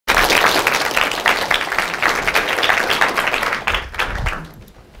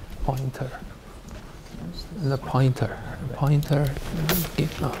pointer. The pointer.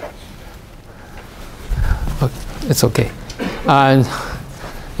 It's okay. And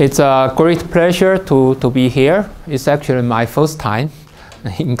it's a great pleasure to be here. It's actually my first time,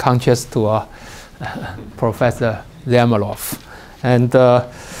 in contrast to Professor Zamalov. And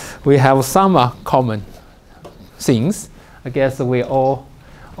we have some common things. I guess we're all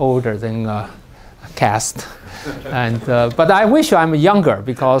older than Cast. And, but I wish I'm younger,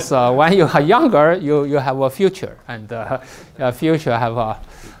 because when you are younger, you have a future. And future have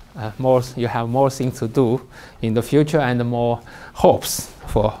you have more things to do in the future and more hopes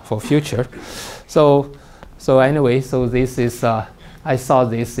for future. So anyway, so this is, I saw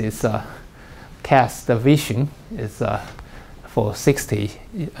this is Cast vision is for 60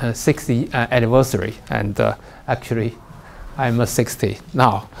 anniversary. And actually, I'm 60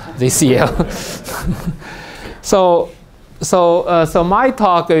 now, this year. So my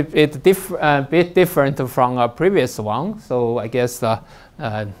talk is a bit different from a previous one. So I guess the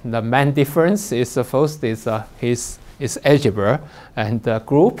main difference is first is his algebra and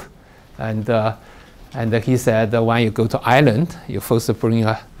group, and he said that when you go to Ireland, you first bring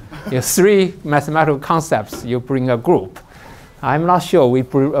your three mathematical concepts. You bring a group. I'm not sure we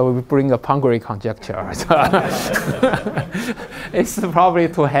bring a Poincare conjecture. It's probably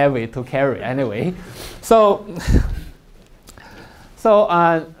too heavy to carry anyway. So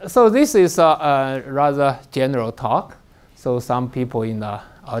this is a rather general talk. So some people in the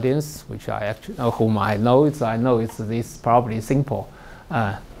audience, which I actually know, whom I know it's this probably simple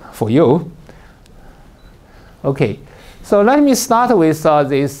for you. Okay, so let me start with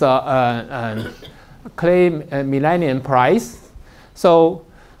this Clay Millennium Prize. So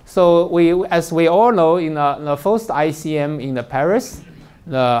we, as we all know, in the first ICM in Paris,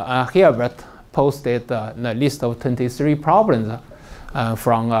 Hilbert posted the list of 23 problems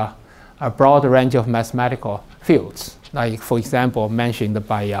from a broad range of mathematical fields. Like, for example, mentioned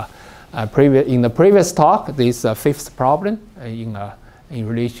by in the previous talk, this fifth problem in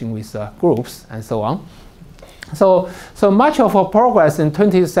relation with groups and so on. So much of our progress in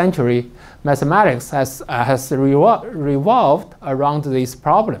 20th century mathematics has revolved around these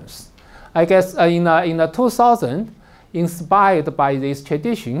problems. I guess in 2000, inspired by this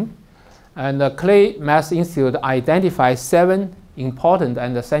tradition, and the Clay Math Institute identified 7 important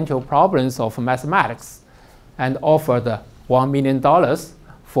and essential problems of mathematics and offered $1 million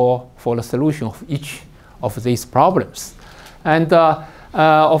for the solution of each of these problems. And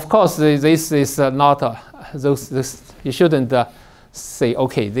of course, this is not you shouldn't say,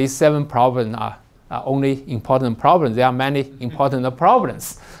 okay, these 7 problems are only important problems. There are many important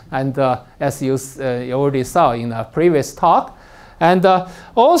problems. And as you already saw in a previous talk. And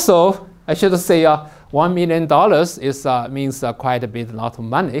also, I should say $1 million means quite a bit, a lot of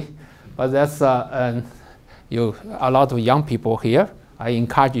money. But that's a lot of young people here. I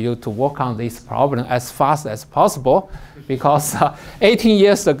encourage you to work on this problem as fast as possible, because 18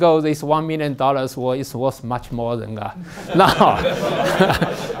 years ago, this $1 million is worth much more than now.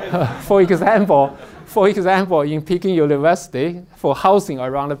 For example, in Peking University, for housing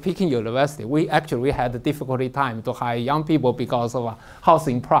around the Peking University, we actually had a difficult time to hire young people because of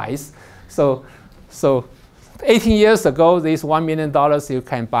housing price. So 18 years ago, this $1 million, you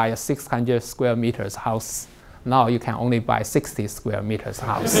can buy a 600 square meters house. Now you can only buy 60 square meters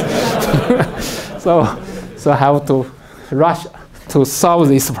house. so have to rush to solve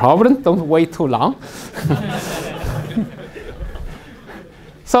this problem. Don't wait too long.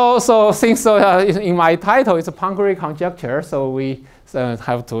 So since in my title it's a Poincare conjecture, so we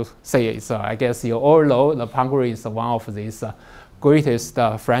have to say it's, I guess you all know the Poincare is one of these greatest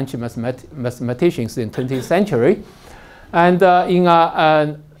French mathematicians in 20th century. And in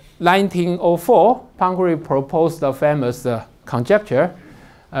 1904, Poincare proposed the famous conjecture,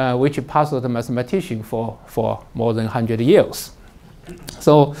 which puzzled the mathematician for more than 100 years.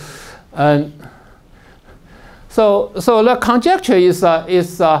 So the conjecture is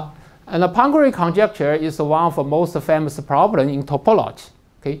and the Poincare conjecture is one of the most famous problems in topology.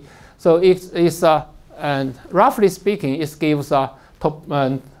 Okay, so it's and roughly speaking, it gives a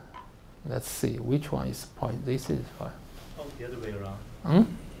let's see which one is point. This is fine. Oh, the other way around. Hmm?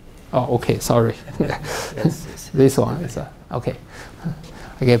 Oh, okay, sorry. Yes. This one is okay.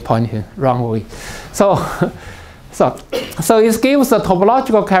 I get pointing wrong way. So it gives a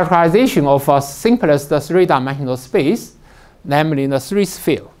topological characterization of a simplest 3-dimensional space, namely the 3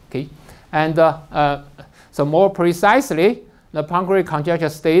 field. Okay, and so more precisely, the Poincare conjecture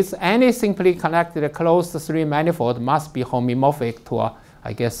states any simply connected closed 3 manifold must be homomorphic to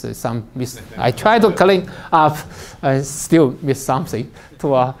I guess some I try to clean up, I still miss something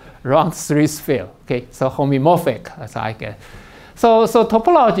to a round 3 sphere. Okay, so homomorphic, as I get. So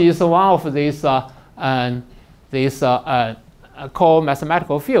topology is one of these core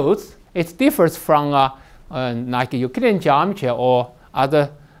mathematical fields. It differs from like Euclidean geometry or other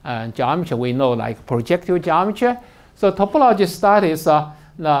geometry we know, like projective geometry. So topology studies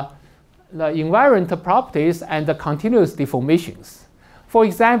the invariant properties and the continuous deformations. For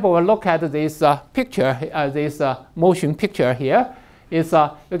example, we look at this picture, this motion picture here. Is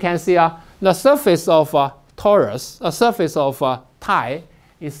you can see the surface of torus, the surface of tie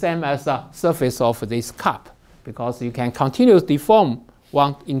is same as the surface of this cup, because you can continuously deform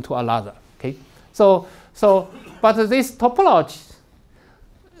one into another. Okay, but this topology,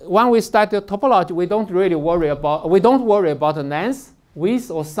 when we study topology, we don't worry about the length,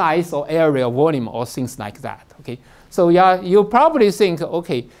 width, or size, or area, volume, or things like that. Okay, so yeah, you probably think,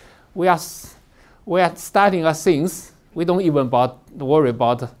 okay, we are studying things. We don't even worry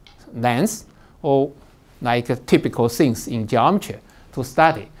about length or like typical things in geometry to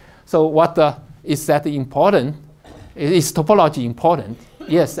study. So what is that important? Is topology important?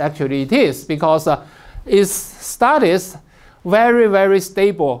 Yes, actually it is, because it studies very, very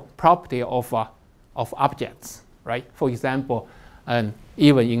stable property of objects, right? For example, and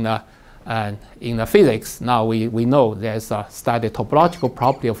even in the physics, now we know there's a study topological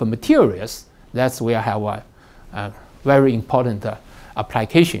property of materials. That's where I have very important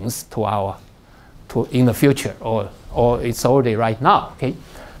applications to in the future, or it's already right now. Okay,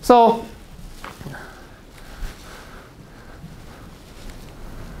 so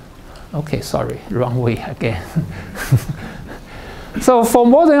okay, sorry, wrong way again. So for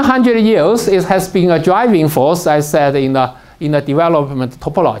more than 100 years, it has been a driving force, I said, in the development of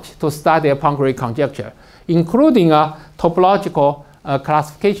topology to study Poincare conjecture, including topological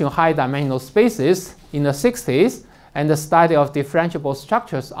classification of high-dimensional spaces in the 60s, and the study of differentiable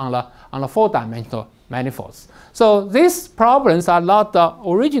structures on the 4-dimensional manifolds. So these problems are not the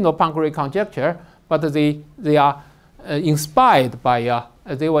original Poincare conjecture, but they are inspired by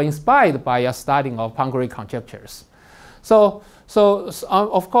they were inspired by a studying of Poincare conjectures. So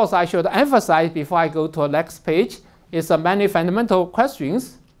of course I should emphasize before I go to the next page is many fundamental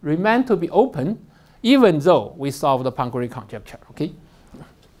questions remain to be open, even though we solve the Poincare conjecture. Okay.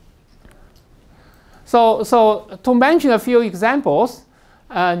 So to mention a few examples,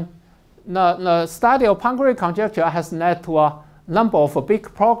 the study of Poincare conjecture has led to a number of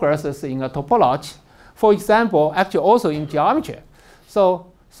big progresses in topology. For example, actually also in geometry. So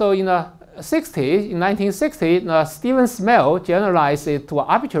in the 60s, in 1960, Stephen Smale generalized it to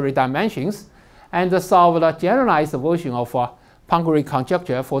arbitrary dimensions and solved a generalized version of Poincare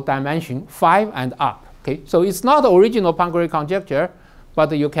conjecture for dimension 5 and up. Okay, so it's not the original Poincare conjecture,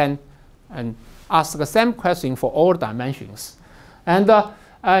 but you can ask the same question for all dimensions. And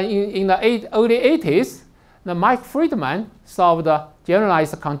in the early 80s, Mike Friedman solved the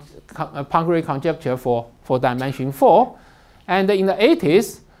generalized Poincare conjecture for dimension 4. And in the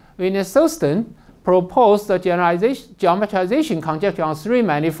 80s, Vinnie Thurston proposed the geometrization conjecture on 3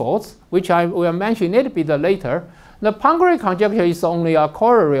 manifolds, which I will mention a little bit later. The Poincare conjecture is only a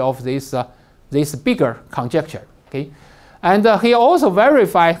corollary of this bigger conjecture. Okay? And he also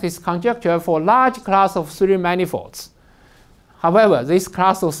verified his conjecture for large class of 3 manifolds. However, this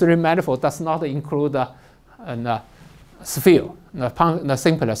class of 3 manifolds does not include a sphere, the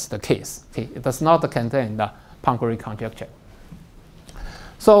simplest case. Okay? It does not contain the Poincare conjecture.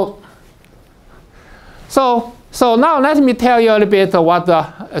 So now let me tell you a little bit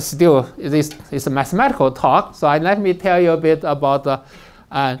what still this is a mathematical talk. So let me tell you a bit about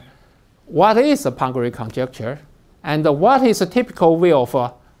what is a Poincare conjecture and what is a typical way of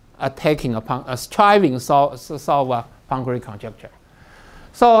striving to solve a Poincare conjecture.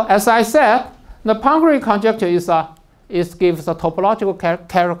 So as I said, the Poincare conjecture gives a topological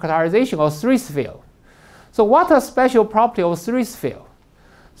characterization of 3 sphere. So what a special property of 3 sphere?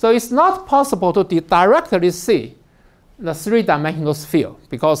 So it's not possible to directly see the 3-dimensional sphere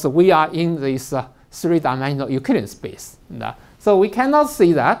because we are in this 3-dimensional Euclidean space. So we cannot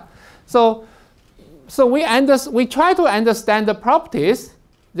see that. So we try to understand the properties,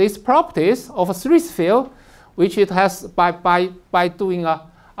 these properties of a 3 sphere, which it has by doing an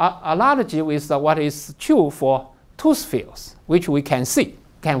analogy with what is true for 2 spheres, which we can see,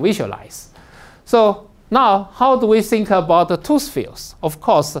 can visualize. So now, how do we think about the 2 spheres? Of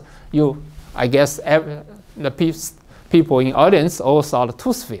course, I guess the people in the audience all saw the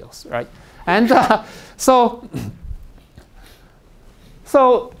 2 spheres, right? And so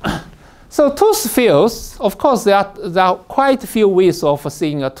So tooth fields, of course, there are quite a few ways of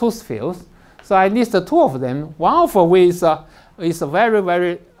seeing a tooth field. So I listed two of them. One of which is very,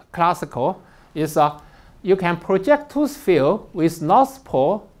 very classical. Is you can project tooth field with North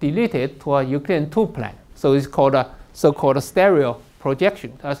Pole deleted to a Euclidean two-plane. So it's called a so-called stereo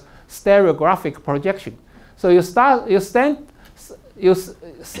projection, a stereographic projection. So you start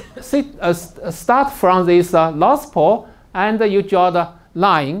from this North Pole, and you draw the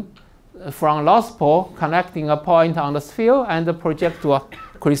line from North Pole connecting a point on the sphere and project to a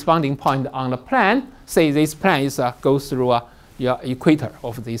corresponding point on the plane. Say this plane goes through your equator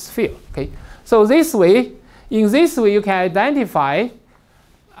of this field. Okay, so in this way, you can identify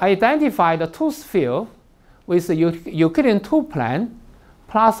the tooth field with the Euclidean two-plane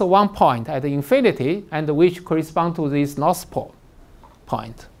plus one point at infinity, and which correspond to this North Pole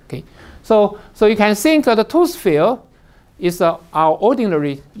point. Okay, so you can think of the tooth field is our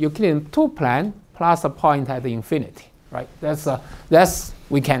ordinary Euclidean two-plane plus a point at infinity, right? That's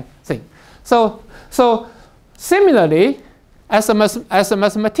we can think. So similarly, as a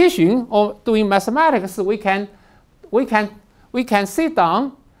mathematician or doing mathematics, we can sit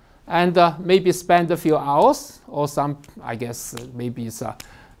down and maybe spend a few hours, or some, I guess maybe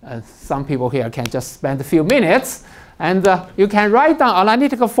some people here can just spend a few minutes, and you can write down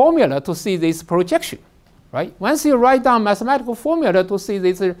analytical formula to see this projection, right? Once you write down mathematical formula to see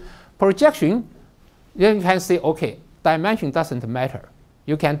this projection, then you can say, okay, dimension doesn't matter.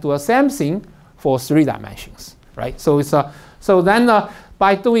 You can do the same thing for 3 dimensions, right? So then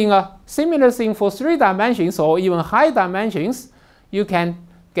by doing a similar thing for 3 dimensions or even high dimensions, you can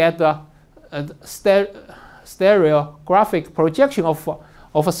get a stereographic projection of a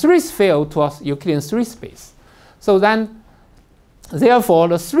 3-th field to a Euclidean 3 space. So then, therefore,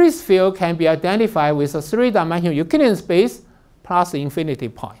 the 3th field can be identified with a 3-dimensional Euclidean space plus the infinity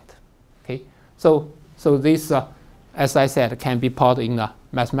point. Okay, so this, as I said, can be put in a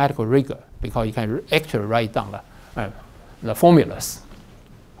mathematical rigor because you can actually write down the formulas.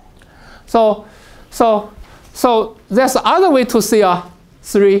 So there's other way to see a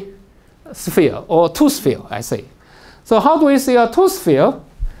 3-sphere or tooth field, I say. So how do we see a tooth field?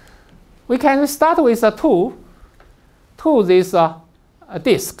 We can start with a tool this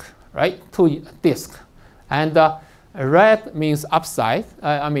disk, right? Two disk, and red means upside.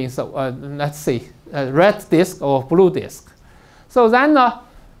 Let's see, red disk or blue disk. So then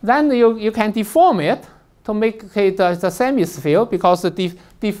you can deform it to make it the semi-sphere, because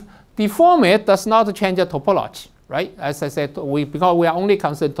deform it does not change the topology, right? As I said, because we are only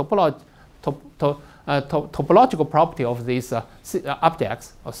concerned topological property of these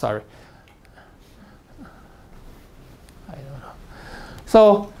objects. Oh, sorry. I don't know.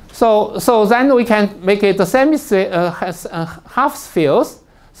 So then we can make it the half spheres.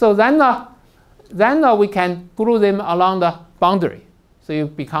 So then we can glue them along the boundary. So you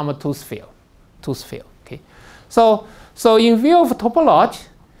become a tooth field. Okay. So in view of topology,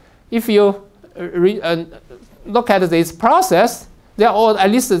 if you look at this process, or at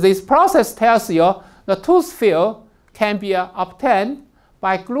least this process tells you the tooth field can be obtained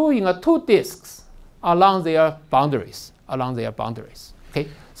by gluing 2 disks along their boundaries. Okay.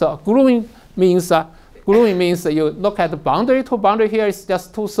 So gluing means you look at the boundary to boundary. Here is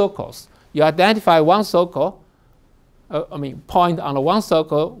just 2 circles. You identify one circle, point on one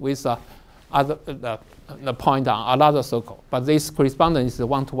circle with the point on another circle. But this correspondence is a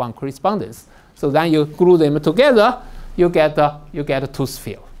one-to-one correspondence. So then you glue them together, you get a tooth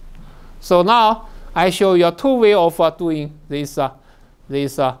field. So now I show you 2 ways of doing this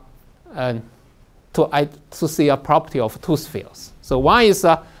to see a property of tooth fields. So one is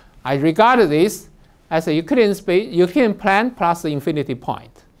I regard this as a Euclidean space, Euclidean plane plus the infinity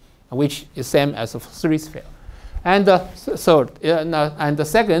point, which is same as a 3 sphere. And the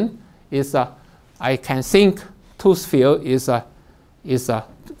second is I can think tooth field is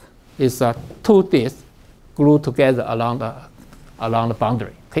 2 disks glued together along the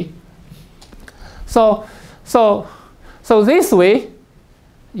boundary. Okay. So this way,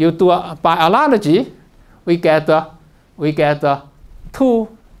 you do by analogy, we get 2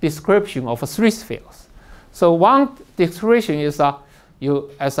 description of 3 spheres. So one description is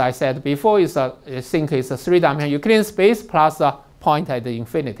as I said before, think it's a 3-dimensional Euclidean space plus a point at the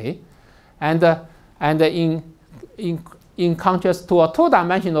infinity, and in contrast to a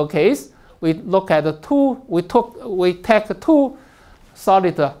 2-dimensional case, we look at we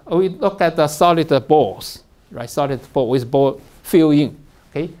look at the solid balls, right? Solid ball with ball fill in,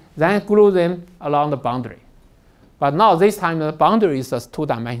 okay? Then glue them along the boundary. But now this time the boundary is a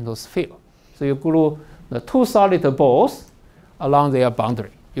 2-dimensional sphere. So you glue the 2 solid balls along their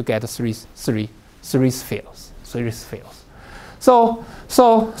boundary. you get three spheres. So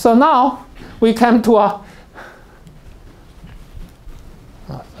now we come to a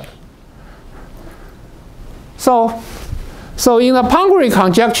So in the Poincare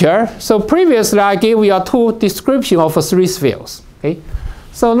conjecture, so previously I gave you a two description of three spheres. Okay,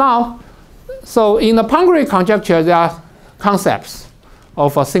 so now, so in the Poincare conjecture, there are concepts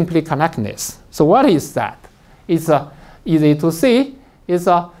of simply connectedness. So what is that? It's easy to see. It's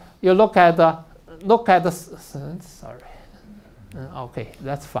you look at the sorry. Okay,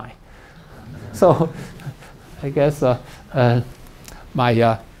 that's fine. So I guess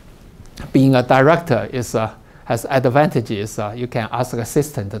my being a director is has advantages. You can ask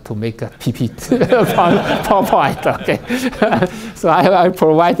assistant to make a PPT PowerPoint. Okay, so I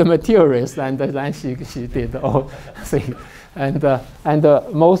provide the materials, and then she did all things, and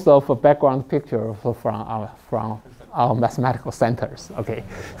most of the background picture from our mathematical centers. Okay,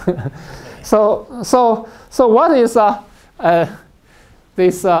 so what is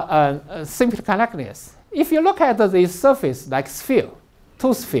this simple connectedness? If you look at the surface like sphere,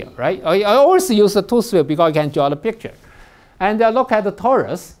 two sphere, right? I always use the two sphere because I can draw the picture. And look at the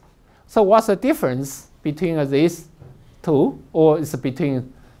torus. So what's the difference between these two, or is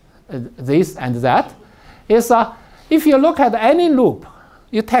between this and that? Is if you look at any loop,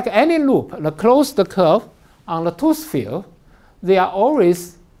 you take any loop, the closed curve on the two sphere, they are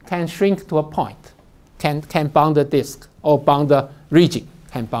always can shrink to a point, can bound the disk or bound the region,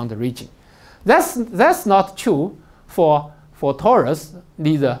 can bound the region. That's not true for torus,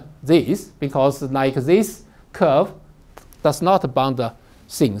 neither this, because like this curve does not bound the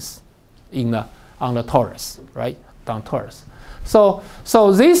things on the torus, right? Down torus. So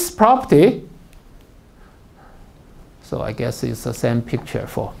this property, so I guess it's the same picture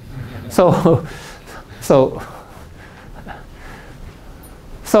for so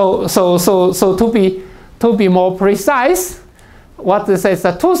to be more precise, what this says,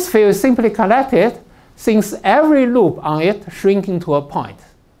 the two sphere is simply connected since every loop on it shrinking to a point.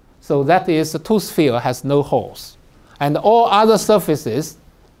 So that is the two sphere has no holes, and all other surfaces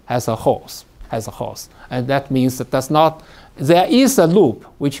has a holes, and that means it does not. There is a loop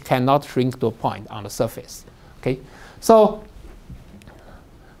which cannot shrink to a point on the surface. Okay, so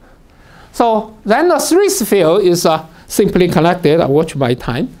then the three sphere is simply connected. I watch my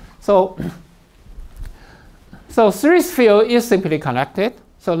time. So three sphere is simply connected.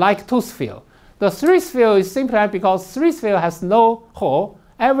 So like two sphere. The three sphere is simply because three sphere has no hole.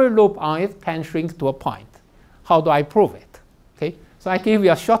 Every loop on it can shrink to a point. How do I prove it? Okay, so I give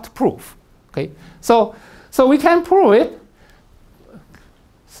you a short proof. Okay, so we can prove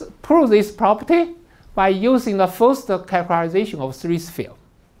this property by using the first characterization of three sphere.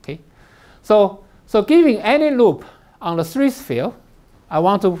 Okay, so giving any loop on the three sphere, I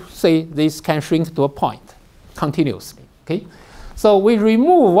want to say this can shrink to a point continuously. Okay, so we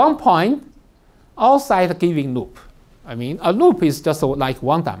remove one point outside the given loop. I mean, a loop is just like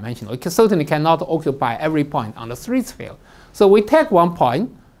one-dimensional. It certainly cannot occupy every point on the three sphere. So we take one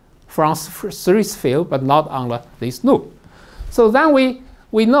point from three sphere, but not on this loop. So then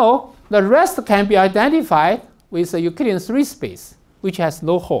we know the rest can be identified with a Euclidean three space, which has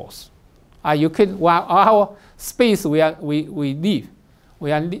no holes. Our space we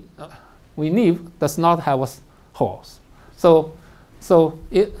leave does not have holes. So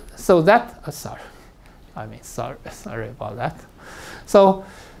that sorry about that. So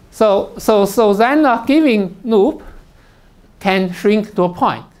then giving loop can shrink to a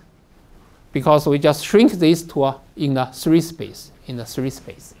point because we just shrink this to in the three space.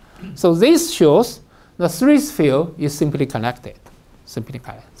 So this shows the three sphere is simply connected.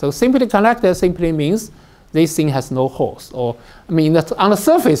 So simply connected simply means this thing has no holes, or I mean that on the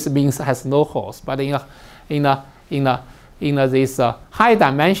surface means it has no holes, but in these high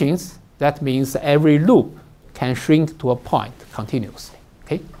dimensions, that means every loop can shrink to a point continuously.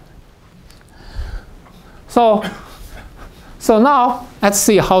 Okay. So now let's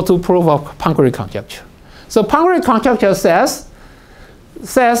see how to prove a Poincare conjecture. So Poincare conjecture says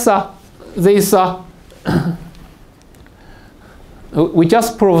this. We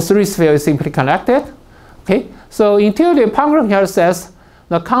just proved three sphere is simply connected. Okay. So intuitive Poincare conjecture says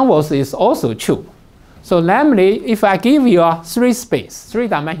the converse is also true. So namely, if I give you a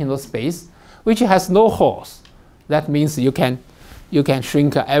three-dimensional space, which has no holes, that means you can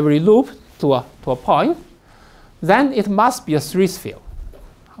shrink every loop to a point. Then it must be a three sphere.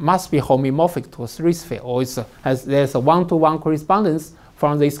 It must be homomorphic to a three sphere, or there's a one-to-one correspondence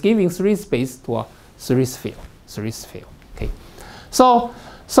from this given three space to a three sphere. Okay. So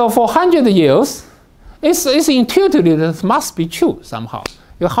for 100 years, it's intuitively that must be true somehow.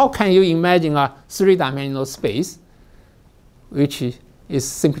 How can you imagine a three-dimensional space which is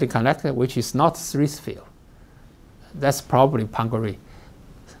simply connected, which is not three sphere? That's probably Poincare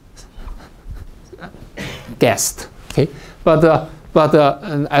guessed. Okay, but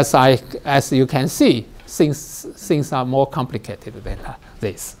as you can see, things are more complicated than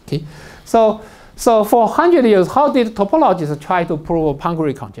this. Okay, so for 100 years, how did topologists try to prove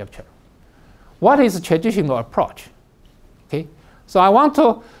Poincare conjecture? What is the traditional approach? Okay, so I want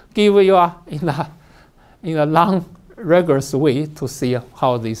to give you in a long, rigorous way to see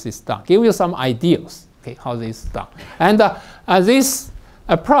how this is done. Give you some ideas. Okay, how this is done, and this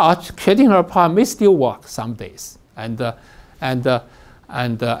approach, traditional approach, may still work some days, and as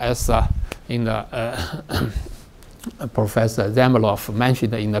Professor Zemelov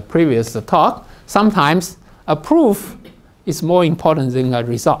mentioned in the previous talk, sometimes a proof is more important than a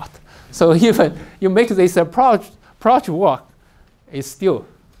result. So even you make this approach work, it's still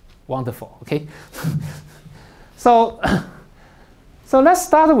wonderful. Okay, so let's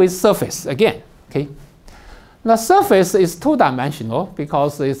start with surface again. Okay. The surface is two-dimensional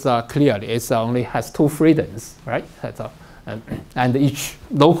because it's clearly it only has two freedoms, right? And each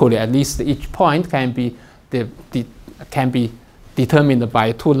locally, at least each point can be determined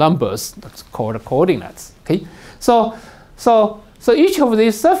by two numbers that's called coordinates. Okay, so each of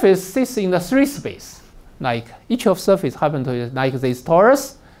these surfaces sits in the three space. Like each of surface happen to be like this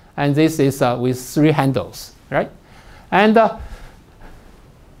torus, and this is with three handles, right? And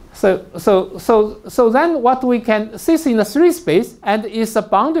So then what we can see in the three space and is a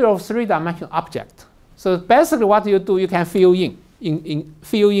boundary of three-dimensional object. So basically what you do, you can fill in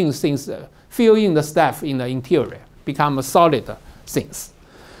things, fill in the stuff in the interior, become a solid things.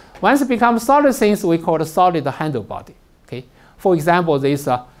 Once it becomes solid things, we call it solid handle body. Okay. For example, this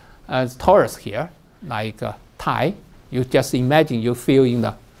torus here, like tie, you just imagine you fill in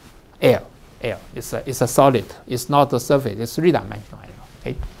the air. It's a solid. It's not a surface. It's three-dimensional.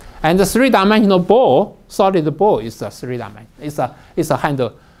 Okay. And the three-dimensional ball, solid ball, is a three-dimensional. It's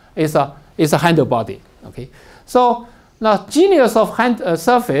a handle body. Okay. So now genus of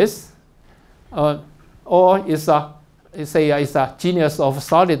surface, or is a genus of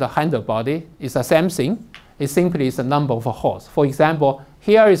solid handle body, is the same thing. It simply is a number of holes. For example,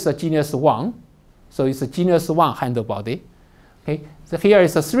 here is a genus 1, so it's a genus 1 handle body. Okay. So here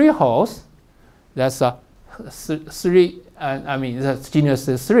is a 3 holes. That's a 3. I mean, the genus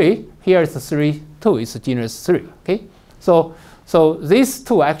is 3. Here is 3, 2 is genus 3. Okay, so these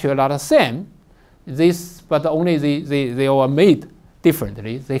two actually are the same. But only they were made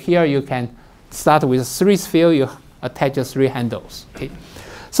differently. Here you can start with 3 sphere. You attach 3 handles. Okay,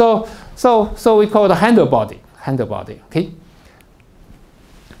 so we call the handle body. Okay.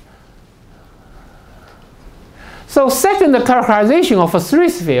 So second characterization of a 3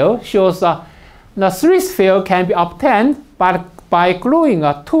 sphere shows the 3 sphere can be obtained by gluing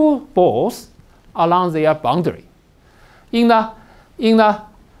 2 balls along their boundary. In the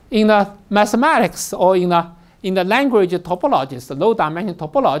mathematics or in the language topologists, low dimension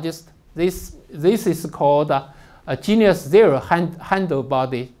topologists, this is called a genus 0 handle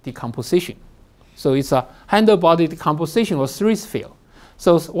body decomposition. So it's a handle body decomposition of 3 sphere.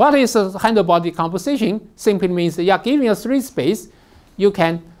 So what is a handle body decomposition? Simply means you are giving a 3 space, you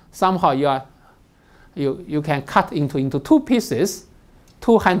can somehow you can cut into 2 pieces,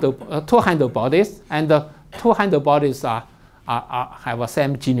 2 handle bodies, and the 2 handle bodies have a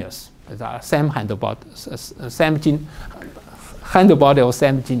same genus, same handle body, handle body of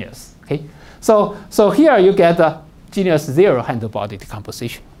same genus. Okay, so here you get the genus 0 handle body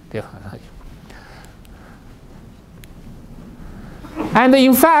decomposition. And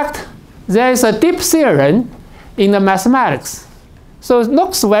in fact, there is a deep theorem in the mathematics. So it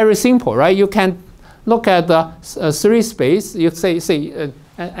looks very simple, right? You can look at the 3 space. You say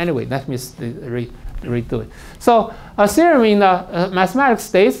anyway. Let me redo it. So a theorem in the mathematics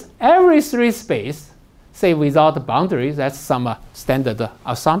states every 3 space, say without boundary. That's some standard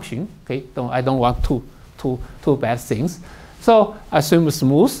assumption. Okay, I don't want too bad things. So assume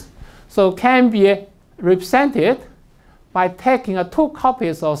smooth. So can be represented by taking 2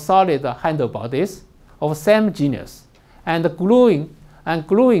 copies of solid handle bodies of same genus and gluing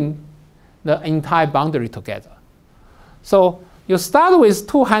the entire boundary together. So you start with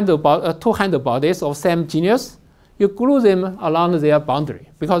 2 handle bodies of same genus. You glue them along their boundary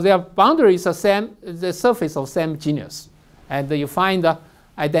because their boundary is the surface of same genus, and you find the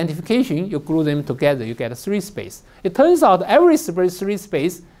identification. You glue them together. You get a 3 space. It turns out every 3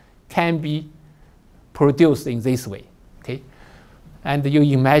 space can be produced in this way. Okay, and you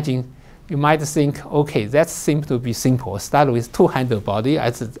imagine you might think, okay, that seems to be simple. Start with two handle body.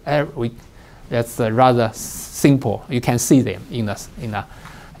 That's rather simple. You can see them in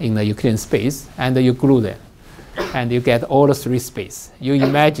the Euclidean space, and you glue them, and you get all the three spaces. You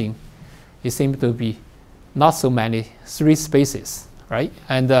imagine it seems to be not so many three spaces, right?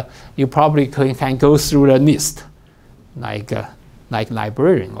 And you probably can go through the list, like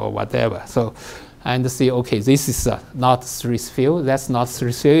librarian or whatever. So, and see, okay, this is not three field. That's not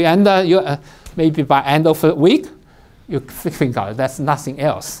three field. And you maybe by end of the week, you think out that's nothing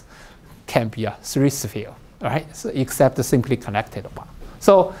else can be a three field, right? So except the simply connected one.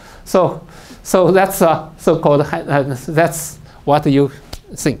 So that's so-called. That's what you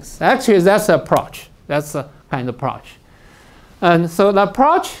think. Actually, that's the approach. That's a kind of approach. And so the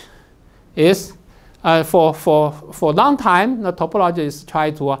approach is for a long time, the topology is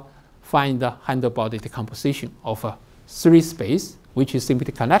try to find the handle body decomposition of a three space, which is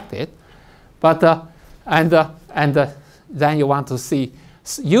simply connected. But then you want to see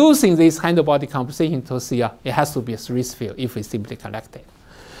using this handle body decomposition to see it has to be a three field if it's simply connected.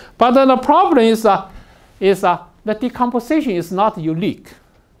 But the problem is the decomposition is not unique.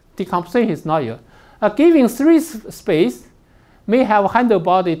 Decomposition is not unique. A given three space may have handle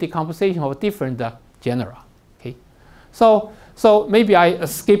body decomposition of different genera. Okay, so maybe I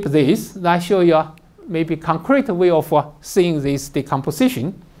skip this. I show you maybe concrete way of seeing this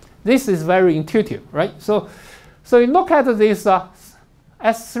decomposition. This is very intuitive, right? So you look at this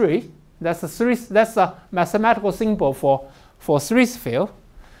S3. That's a mathematical symbol for three field,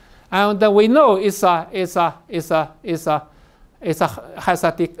 and we know has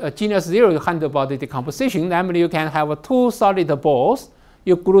a genus zero handle body decomposition. Namely, you can have two solid balls.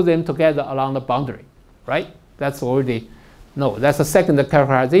 You glue them together along the boundary, right? That's already no. That's a second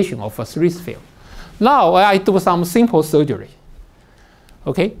characterization of a three field. Now I do some simple surgery.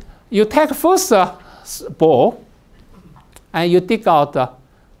 Okay, you take first ball, and you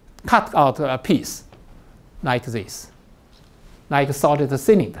cut out a piece like this, like a solid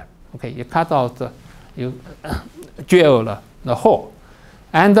cylinder. Okay, you cut out, you drill the hole,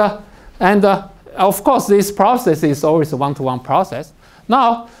 and of course this process is always a one-to-one process.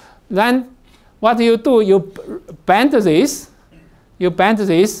 Now, then what you do? You bend this,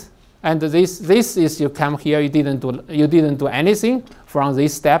 and this is you come here. You didn't do anything from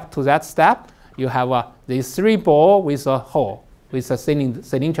this step to that step. You have these three ball with a hole, with a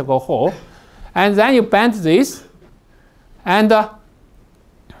cylindrical hole, and then you bend this, and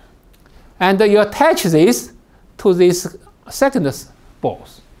you attach this to these second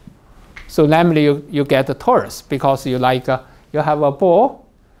balls. So namely, you get a torus because you have a ball,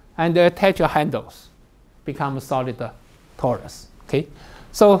 and you attach your handles, become a solid torus. Okay,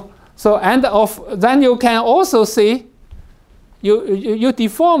 then you can also see you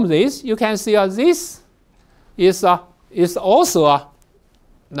deform this. You can see this is also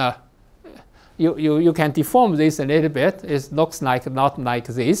you can deform this a little bit. It looks like not like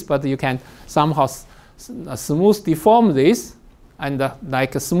this, but you can somehow smooth deform this, and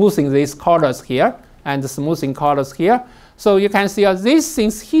like smoothing these colors here and smoothing colors here. So you can see these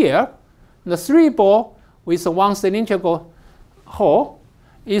things here, the three ball with one cylindrical hole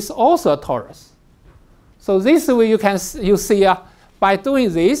is also a torus. So this way you see by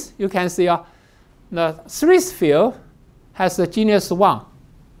doing this, you can see the three field has a genus 1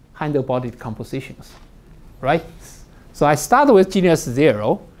 handle body decompositions, right? So I start with genus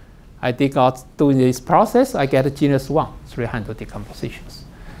 0. I dig out doing this process. I get a genus 1 three handle decompositions,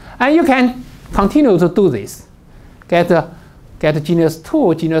 and you can continue to do this. Get a genus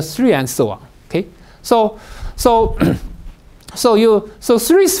 2, genus 3, and so on. Okay, so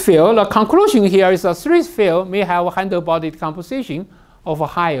three field. The conclusion here is a three field may have a handle body decomposition of a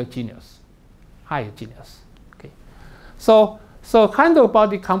higher genus. Okay, so handle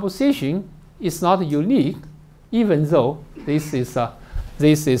body composition is not unique, even though this is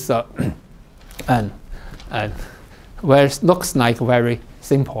where it looks like very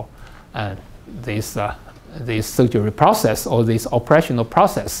simple, this surgery process or this operational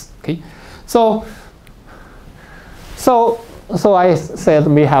process. Okay, so I said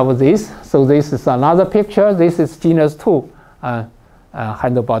we have this. So this is another picture. This is genus 2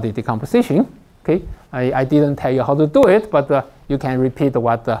 handle body decomposition. Okay, I didn't tell you how to do it, but you can repeat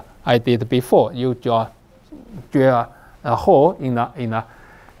what I did before. You drill a hole in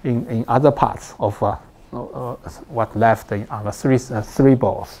other parts of what left on the three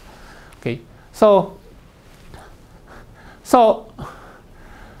balls. Okay, so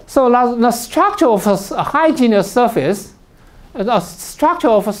the structure of a high genus surface, the structure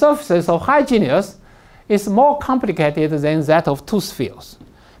of surfaces of high genus is more complicated than that of tooth fields,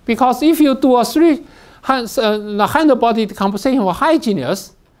 Because if you do a the handle-body decomposition for high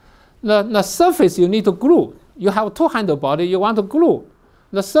genus, the surface you need to glue. You have two handle body, you want to glue.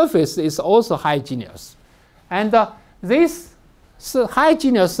 The surface is also high genus. And this high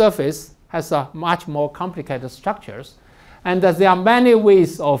genus surface has much more complicated structures. And there are many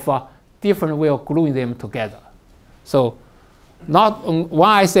ways of different way of gluing them together. So not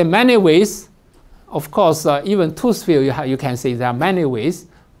why I say many ways, of course, even tooth field you can say there are many ways,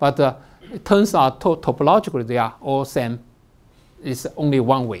 but it turns out topologically they are all same. It's only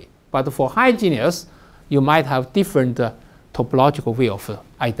one way. But for high genus, you might have different topological way of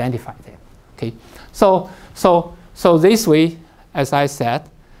identifying them. Okay, so this way, as I said,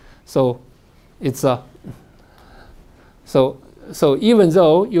 so it's so even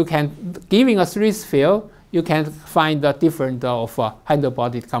though you can, giving a series field, you can find the different of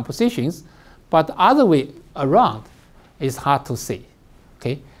handle-body compositions, but the other way around is hard to say.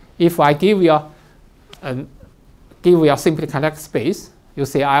 Okay, if I give you a simply connected space, you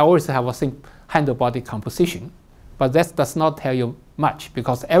say I always have a handle-body composition, but that does not tell you much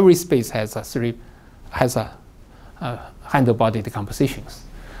because every space has a handle-body decompositions.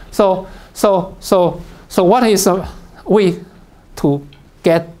 So what is a way to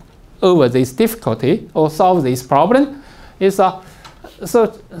get over this difficulty or solve this problem? Is so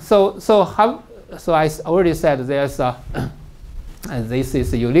I already said there's this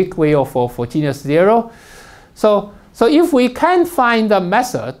is a unique way of for genus 0. So if we can find a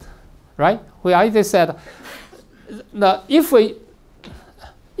method, right? We already said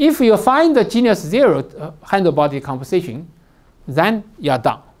if you find the genus 0 handle-body decomposition, then you're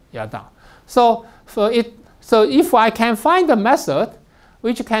done. You're done. So if I can find a method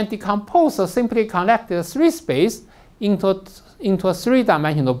which can decompose a simply connected 3 space into a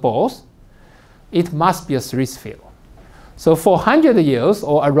 3-dimensional balls, it must be a series field. So for 100 years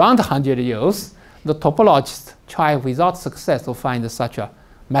or around 100 years, the topologists try without success to find such a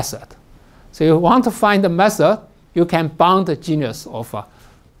method. So you want to find a method, you can bound the genus of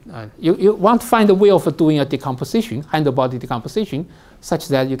you want to find a way of doing a decomposition, handle-body decomposition, such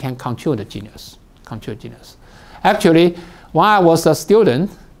that you can control the genus. Control genus. Actually, when I was a student,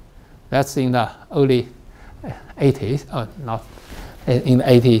 that's in the early 80s, not in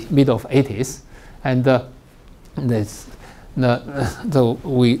the middle of 80s, and this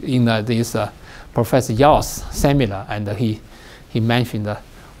Professor Yao's seminar, and he mentioned the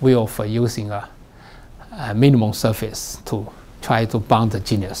way of using a minimum surface to try to bound the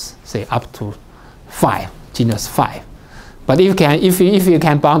genus, say up to 5, genus 5. But if you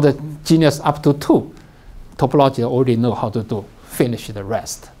can bound the genus up to 2, topology already know how to finish the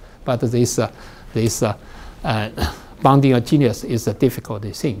rest. But this bounding a genus is a difficult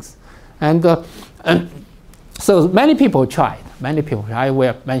thing. And so many people tried. Many people, I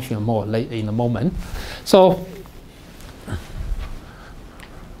will mention more later in a moment. So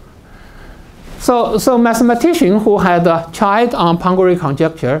mathematicians who had tried on Poincare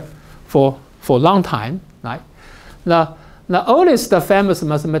conjecture for a long time, right? The earliest famous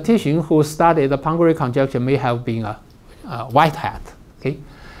mathematician who studied the Poincare conjecture may have been Whitehead. Okay?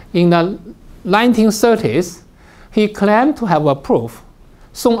 In the 1930s, he claimed to have a proof.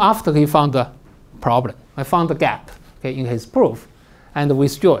 Soon after, he found the problem. I found the gap, okay, in his proof and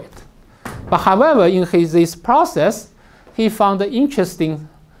withdrew it. But however, in this process, he found an interesting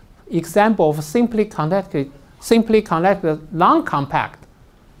example of simply connected non-compact.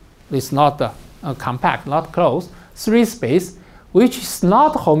 It's not compact, not closed, 3 space, which is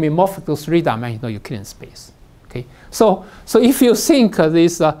not homomorphic to 3-dimensional Euclidean space. Okay, so if you think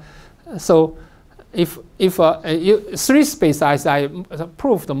this, if 3 space, as I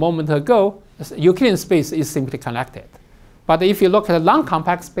proved a moment ago, Euclidean space is simply connected. But if you look at a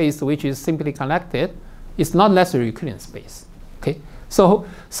non-compact space which is simply connected, it's not necessarily Euclidean space. Okay, so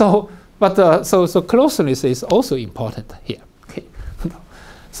closeness is also important here. Okay,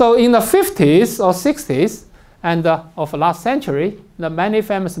 so in the 50s or 60s and of last century, the many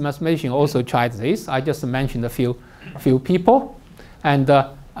famous mathematicians also tried this. I just mentioned a few people, and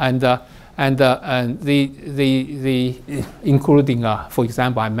including, for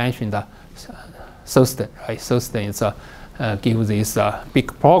example, I mentioned Thurston. Right? Thurston is give this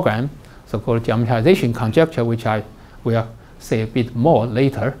big program, so-called geometrization conjecture, which I will say a bit more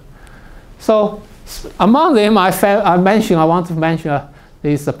later. So among them, I want to mention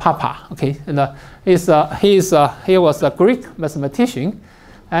this Papa. Okay, and he was a Greek mathematician,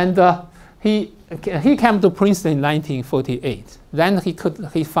 and he came to Princeton in 1948. Then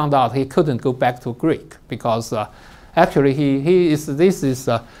he found out he couldn't go back to Greek because actually this is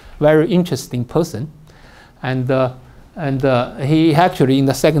a very interesting person, and he actually, in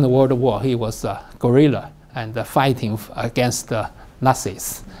the Second World War, he was a guerrilla and fighting against the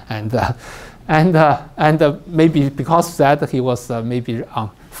Nazis. And maybe because of that, he was maybe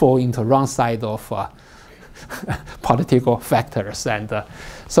fall into wrong side of political factors. And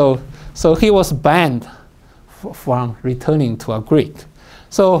so he was banned from returning to Greece.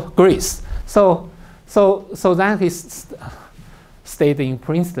 So then he stayed in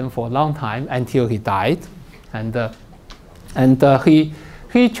Princeton for a long time until he died. And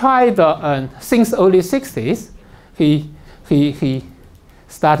he tried since early 60s. He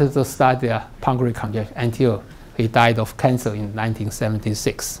started to study Poincare conjecture until he died of cancer in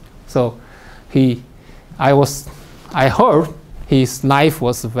 1976. So I heard his life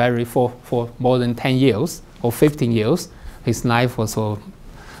was for more than 10 years or 15 years. His life was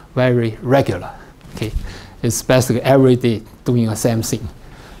very regular. Okay, it's basically every day doing the same thing.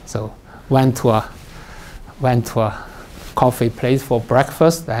 So went to a coffee place for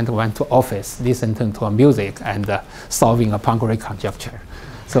breakfast and went to office, listening to music and solving a Poincare conjecture.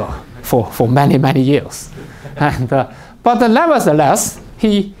 So for many years, but nevertheless,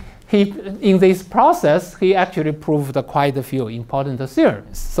 he in this process he actually proved quite a few important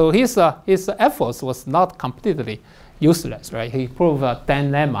theorems. So his efforts was not completely useless, right? He proved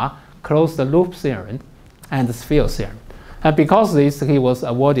Dan lemma, closed loop theorem, and the sphere theorem, and because of this, he was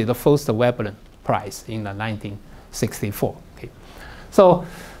awarded the first Veblen Prize in 1964. Okay, so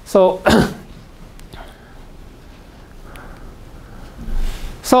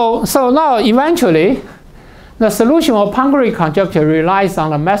now eventually, the solution of Poincare conjecture relies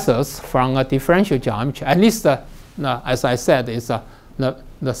on the methods from a differential geometry. At least, as I said, is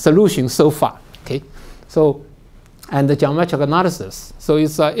the solution so far. Okay, so and the geometric analysis. So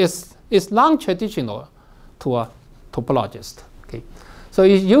it's non-traditional to a topologist. Okay, so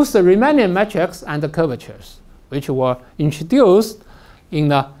it used the Riemannian metrics and the curvatures, which were introduced in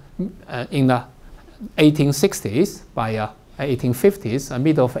the 1860s by 1850s,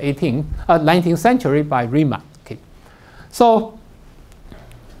 middle of 19th century by Riemann. Okay, so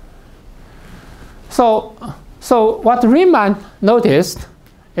what Riemann noticed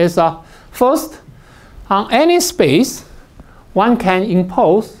is first, on any space, one can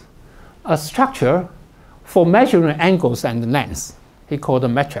impose a structure for measuring angles and lengths. He called the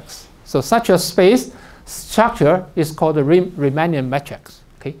matrix. So such a space structure is called the Riemannian matrix.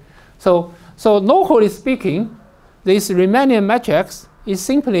 Okay, so locally speaking, this Riemannian matrix is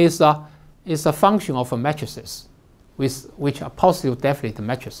simply is a function of matrices, which are positive definite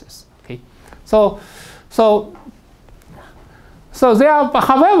matrices. Okay, so there are,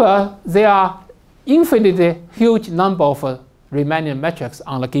 however, there are infinitely huge number of Riemannian metrics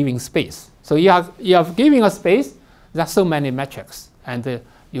on a given space. So you have given a space, there are so many metrics, and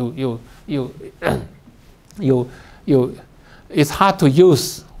it's hard to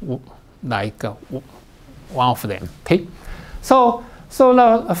use like one of them. Okay, so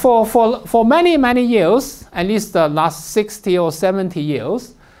for many years, at least the last 60 or 70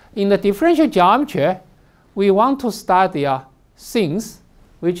 years, in the differential geometry, we want to study things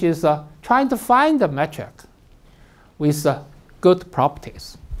which is trying to find a metric with good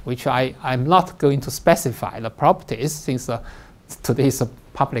properties, which I'm not going to specify the properties since today is a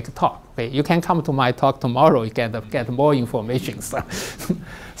public talk. Okay, you can come to my talk tomorrow. You can get more information.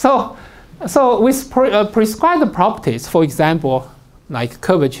 So with prescribed properties, for example, like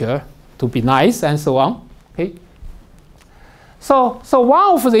curvature to be nice and so on. Okay. So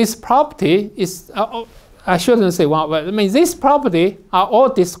one of these property is I shouldn't say one. But I mean these property are all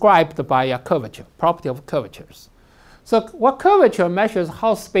described by a curvature, property of curvatures. So what curvature measures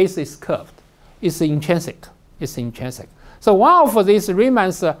how space is curved? It's intrinsic. It's intrinsic. So one of these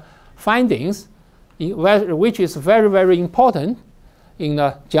Riemann's findings, which is very important in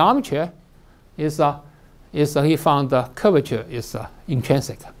the geometry, is he found the curvature is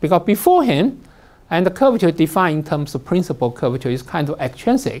intrinsic. Because beforehand, and the curvature defined in terms of principal curvature is kind of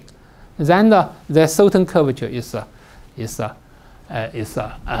extrinsic. Then the certain curvature is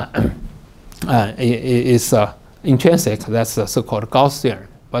intrinsic. That's the so-called Gauss theorem.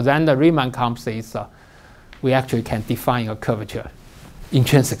 But then the Riemann comes is we actually can define a curvature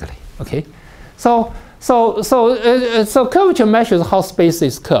intrinsically. Okay, so curvature measures how space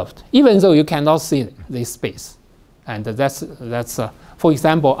is curved, even though you cannot see this space. And that's for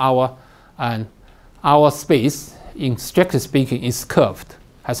example, our space, in strictly speaking, is curved,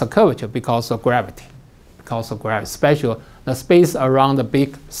 has a curvature because of gravity. Because of gravity, especially the space around the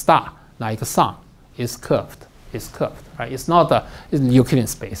big star, like the sun, is curved. It's curved, right? It's not it's Euclidean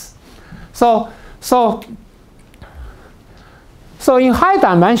space. So in high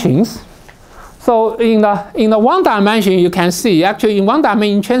dimensions, So in the one dimension, you can see actually in one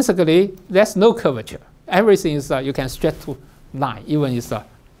dimension intrinsically there's no curvature. Everything is you can stretch to line, even it's a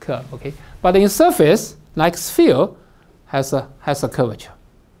curve. Okay, but in surface like sphere has a curvature.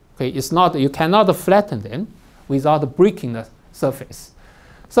 Okay, it's not, you cannot flatten them without breaking the surface.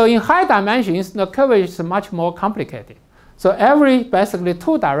 So in high dimensions, the curvature is much more complicated. So every basically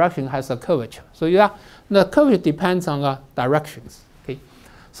two direction has a curvature. So the curvature depends on the directions. Okay,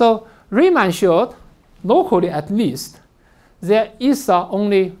 so Riemann showed locally at least there is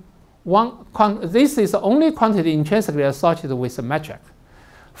only one. This is the only quantity intrinsically associated with a metric.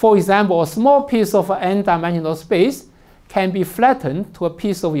 For example, a small piece of n-dimensional space can be flattened to a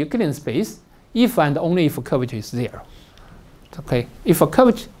piece of Euclidean space if and only if curvature is zero. Okay, if a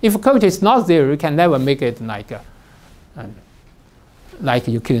curvature is not zero, you can never make it like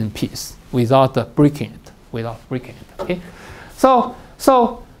a Euclidean piece without breaking it. Okay, so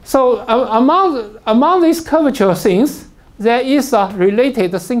among these curvature things, there is a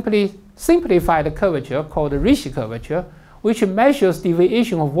related simplified curvature called Ricci curvature, which measures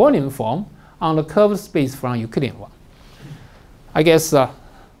deviation of volume form on the curved space from Euclidean one. I guess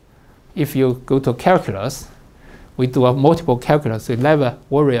if you go to calculus, we do a multiple calculus, you never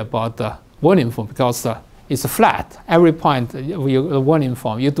worry about the volume form because it's flat. Every point, the volume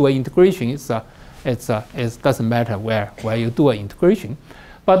form, you do an integration, it doesn't matter where you do an integration.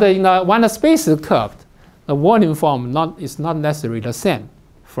 But when the space is curved, the volume form is not necessarily the same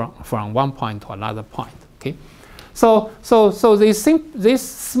from one point to another point. Okay, so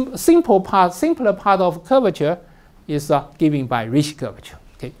this simpler part of curvature is given by Ricci curvature.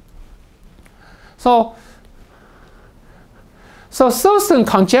 Okay, so Thorsen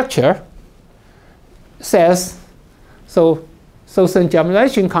conjecture says, some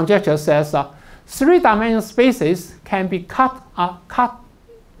geometrization conjecture says three-dimensional spaces can be cut up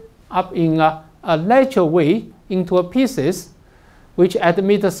in a natural way into pieces which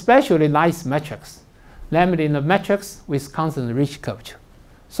admit especially nice metrics, namely the metrics with constant Ricci curvature.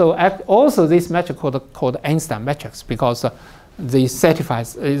 So also this metric called Einstein metrics because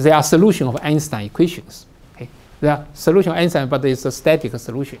they are solution of Einstein equations. Okay? They are solution of Einstein, but it's static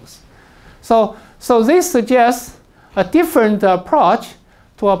solutions. So this suggests a different approach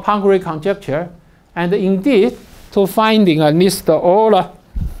to a Poincare conjecture, and indeed to finding to list all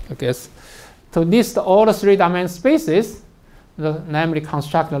the three-dimensional spaces, namely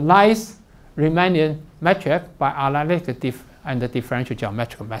construct a nice Riemannian metric by analytic and differential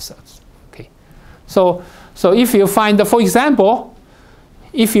geometrical methods. Okay, so if you find, for example,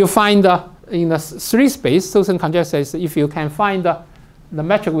 if you find in the three space, Thorsen conjecture says if you can find the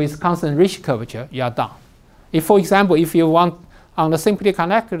metric with constant Ricci curvature, you are done. If, for example, if you want on the simply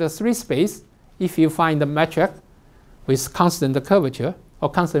connected three space, if you find the metric with constant curvature or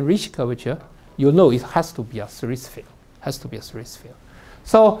constant Ricci curvature, you know it has to be a series field.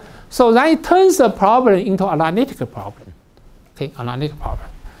 So then it turns the problem into analytical problem. Okay, analytical problem.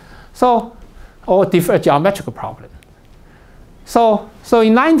 So, or different geometrical problem. So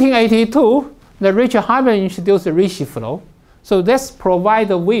in 1982, the Richard Hyman introduced the Ricci flow. So this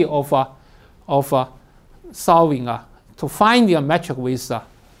provides a way of solving to finding a metric with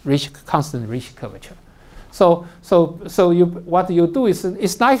constant Ricci curvature. So what you do is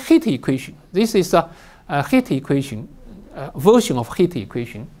it's like Hit equation. This is a Hit equation, version of Hit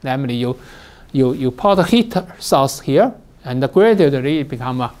equation. Namely, you put the heat source here, and gradually it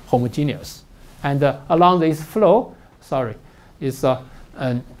becomes homogeneous. And along this flow,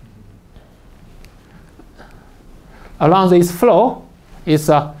 along this flow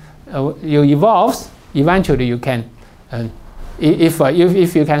you evolves. Eventually, you can,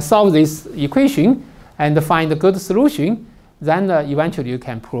 if you can solve this equation and find a good solution, then eventually you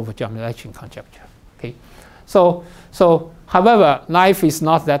can prove geometrization conjecture. Okay, so however, life is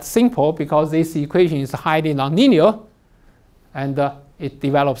not that simple because this equation is highly nonlinear, and it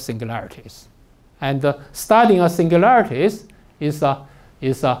develops singularities. And studying singularities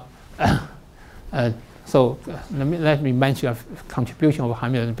so let me mention a contribution of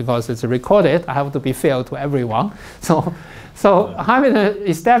Hamilton because it's recorded. I have to be fair to everyone. So Hamilton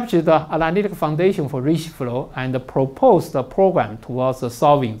established the analytic foundation for Ricci flow and proposed a program towards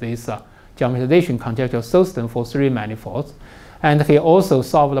solving this geometrization conjecture system for three manifolds. And he also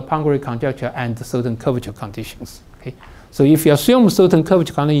solved the Poincare conjecture and certain curvature conditions. Okay? So if you assume certain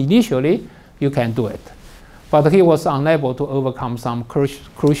curvature conditions initially, you can do it. But he was unable to overcome some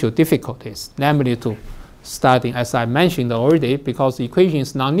crucial difficulties, namely to studying, as I mentioned already, because the equation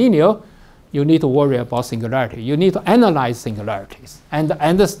is nonlinear, you need to worry about singularity. You need to analyze singularities and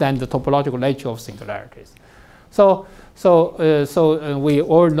understand the topological nature of singularities. So we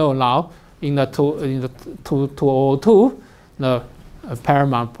all know now in the 2002, the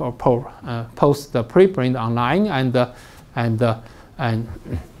Paramount post the preprint online,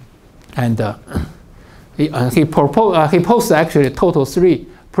 he posted actually total 3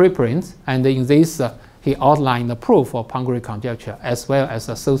 preprints, and in this he outlined the proof of Poincare conjecture as well as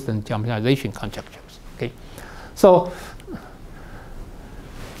associated geometrization conjectures. Okay, so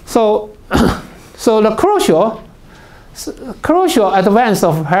the crucial advance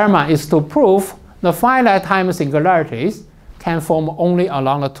of Paramount is to prove the finite time singularities can form only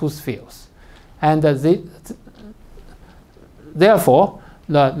along the tooth fields, and therefore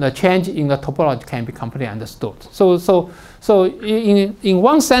the change in the topology can be completely understood. So in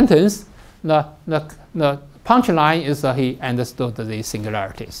one sentence, the punchline is he understood the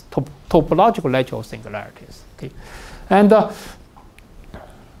singularities, topological nature of singularities. Okay, and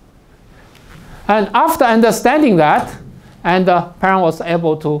after understanding that, and Paramount was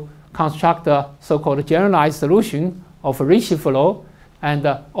able to construct a so-called generalized solution of a Ricci flow, and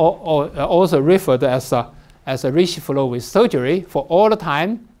also referred as a Ricci flow with surgery for all the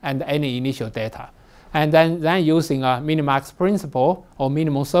time and any initial data. And then using a minimax principle or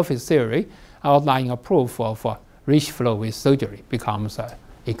minimum surface theory, outlining a proof of Ricci flow with surgery becomes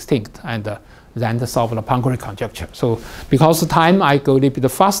extinct, and then solve the Poincare conjecture. So because of time, I go a little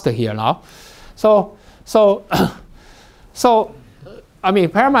bit faster here now. So I mean,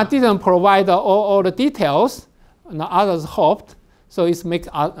 Paramount didn't provide all the details, and others hoped, so it's make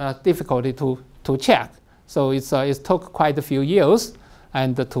difficulty to check. So it took quite a few years,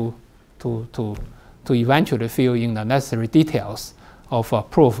 and to eventually fill in the necessary details of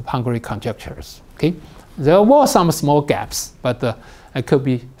proof of Poincare conjectures. Okay, there were some small gaps, but it could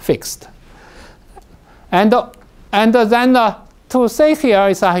be fixed. And then to say here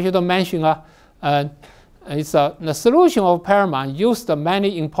is I should mention the solution of Paramount used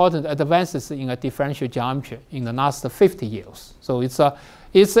many important advances in a differential geometry in the last 50 years. So it's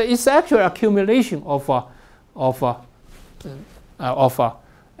actually accumulation of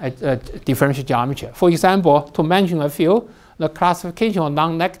differential geometry. For example, to mention a few, the classification of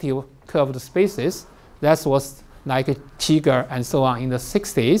non-negative curved spaces, that was like Chigger and so on in the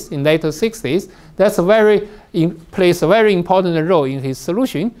 60s, in later 60s. That's plays a very important role in his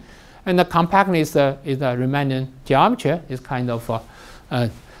solution. And the compactness is the Riemannian geometry, is kind of a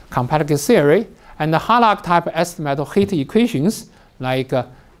compact theory. And the Harlock type estimate of heat equations, like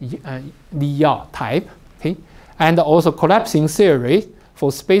Li-Yao type, okay? And also collapsing theory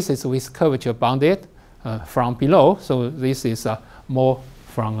for spaces with curvature bounded from below. So this is more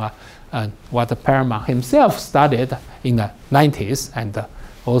from what Paramount himself studied in the 90s, and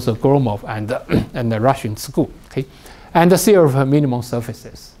also Gromov and the Russian school. Okay? And the theory of minimum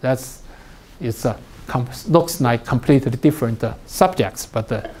surfaces. Looks like completely different subjects, but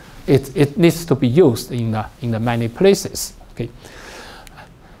it needs to be used in the many places. Okay.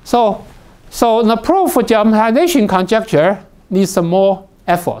 So the proof for geometrization conjecture needs some more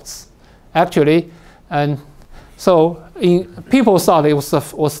efforts, actually, and so people thought it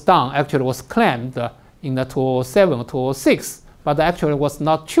was done. Actually, was claimed in the 2007 or 2006, but actually was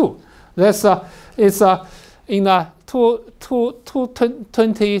not true. In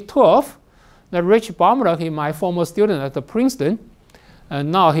 2012, the Rich Baumler, my former student at Princeton,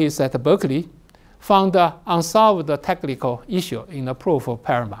 and now he's at Berkeley, found an unsolved technical issue in the proof of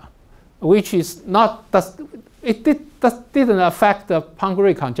Paramount, which is not didn't affect the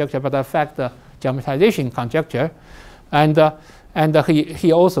Poincare conjecture, but affect the geometrization conjecture, and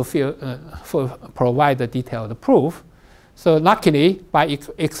he also provide the detailed proof. So luckily, by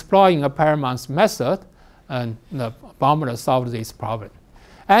exploring a Paramount's method, and Baumler solved this problem.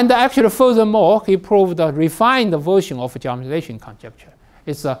 And actually, furthermore, he proved a refined version of geometrization conjecture.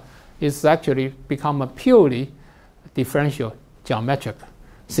 It's actually become a purely differential geometric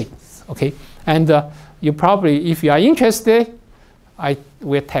thing. Okay, and you probably, if you are interested, I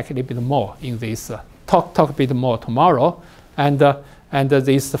will take a little bit more in this. Talk a bit more tomorrow, and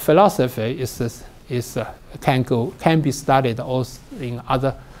this philosophy can be studied also in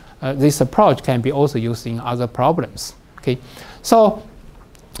other. This approach can be also used in other problems. Okay, so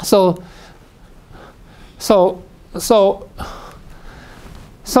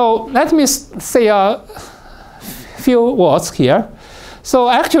let me say a few words here. So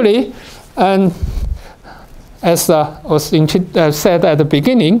actually, as was said at the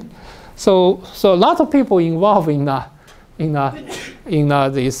beginning, so a lot of people involved in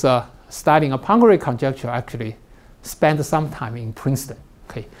this studying a Poincare conjecture actually spent some time in Princeton.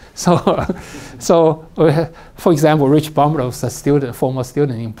 Okay, so for example, Rich Baumler was a former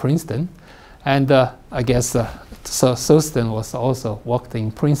student in Princeton, and I guess so Thurston was also worked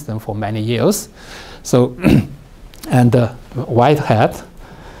in Princeton for many years. So, and Whitehead,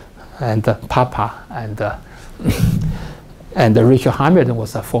 and Papa, and Richard Hamilton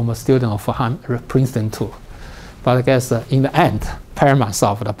was a former student of Princeton too. But I guess in the end, Perelman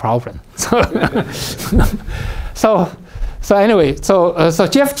solved the problem. So anyway, so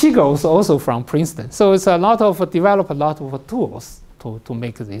Jeff Chigel was also from Princeton. So it's develop a lot of tools to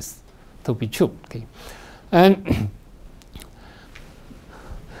make this to be true. Okay, and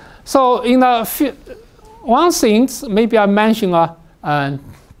so in one thing, maybe I mention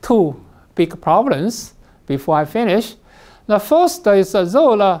two big problems before I finish. The first is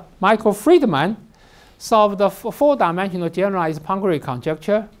though Michael Friedman solved the four-dimensional generalized Poincare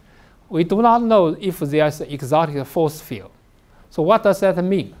conjecture, we do not know if there's an exotic force field. So what does that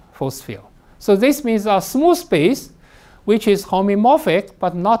mean, force field? So this means a smooth space which is homomorphic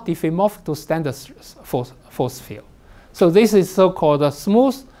but not diffeomorphic to standard force field. So this is so-called a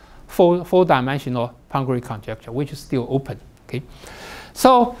smooth four-dimensional Poincare conjecture, which is still open. Okay,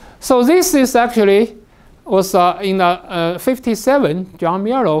 so this is actually was in 57. John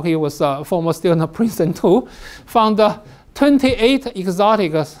Miro, he was a former student of Princeton too, found 28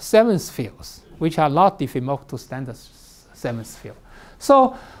 exotic seventh fields, which are not diffeomorphic to standard seventh field.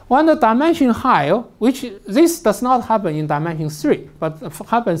 So when the dimension high, which this does not happen in dimension 3, but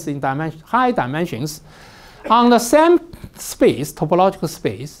happens in high dimensions, on the same space,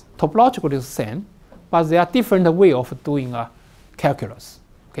 topologically the same, but there are different way of doing calculus.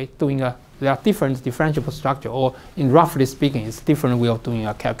 Okay, there are different differentiable structure, or in roughly speaking, it's different way of doing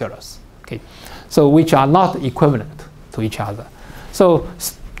calculus. Okay, so which are not equivalent to each other. So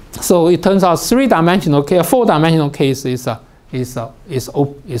it turns out three-dimensional case, four-dimensional case is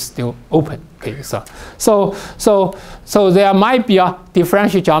still open. Okay, so there might be a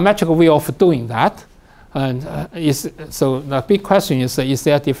differential geometrical way of doing that. And so the big question is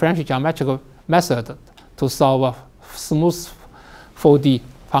there a differential geometrical method to solve a smooth 4D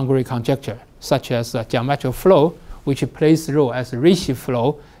Poincare conjecture, such as geometric flow, which plays a role as a redshift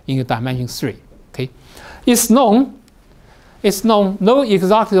flow in dimension 3. Okay, it's known no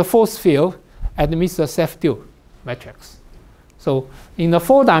exotic force field admits a self-dual matrix. So in the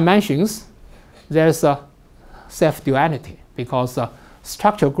 4 dimensions, there's a self-duality because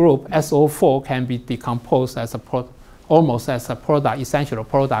structure group SO4 can be decomposed as almost as a product, essential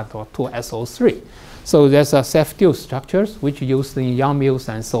product of 2 SO3. So there's a self-dual structures which used in Yang-Mills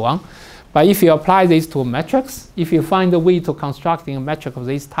and so on. But if you apply this to a matrix, if you find a way to constructing a matrix of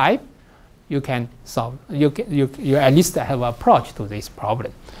this type, you can solve. You at least have an approach to this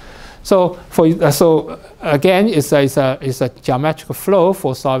problem. So again, it's a geometric flow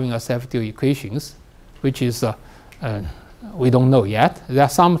for solving a self-dual equations, which is we don't know yet. There are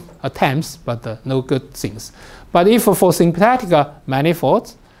some attempts, but no good things. But if for symplectic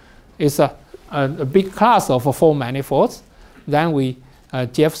manifolds, it's a big class of 4 manifolds, then we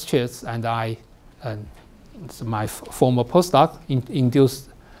Jeff Schitz and I, my former postdoc,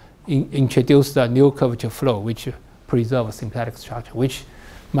 introduced a new curvature flow which preserves symplectic structure, which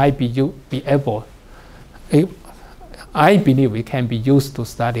might be able. I believe it can be used to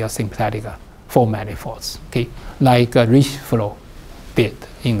study a symplectic 4 manifolds, okay, like Rich flow did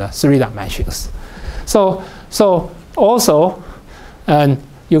in the 3 dimensions. So also,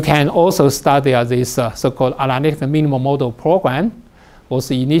 you can also study this so-called analytic minimum model program,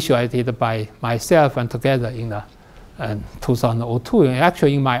 was initiated by myself and together in 2002. And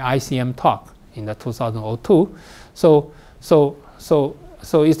actually, in my ICM talk in 2002. So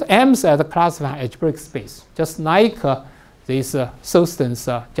it aims at classifying algebraic space, just like this Thurston's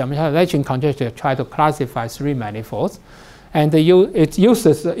geometrization conjecture try to classify 3 manifolds, and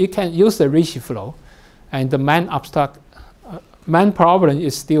it can use the Ricci flow, and the main problem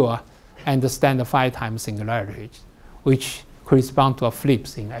is still understand the 5 times singularity, which correspond to a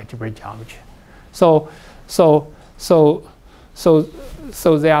flips in algebraic geometry. So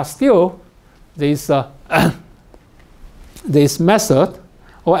there are still this this method,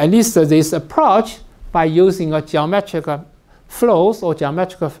 or at least this approach, by using a geometric flows or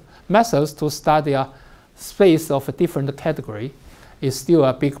geometric methods to study a space of a different category, is still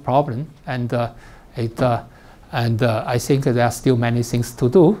a big problem, and I think there are still many things to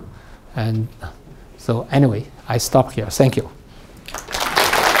do. And so anyway, I stop here. Thank you.